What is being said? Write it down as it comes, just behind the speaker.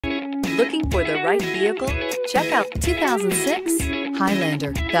Looking for the right vehicle? Check out the 2006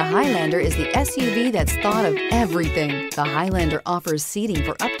 Highlander. The Highlander is the SUV that's thought of everything. The Highlander offers seating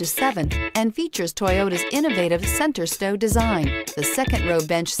for up to 7 and features Toyota's innovative center stow design. The second-row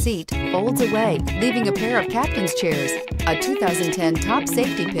bench seat folds away, leaving a pair of captain's chairs. A 2010 top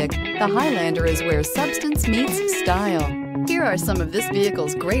safety pick, the Highlander is where substance meets style. Here are some of this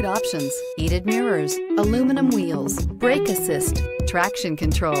vehicle's great options: heated mirrors, aluminum wheels, brake assist, traction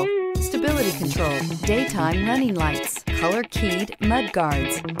control, stability control, daytime running lights, color keyed mud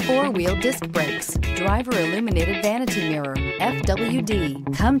guards, 4-wheel disc brakes, driver illuminated vanity mirror,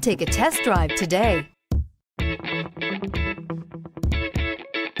 FWD. Come take a test drive today.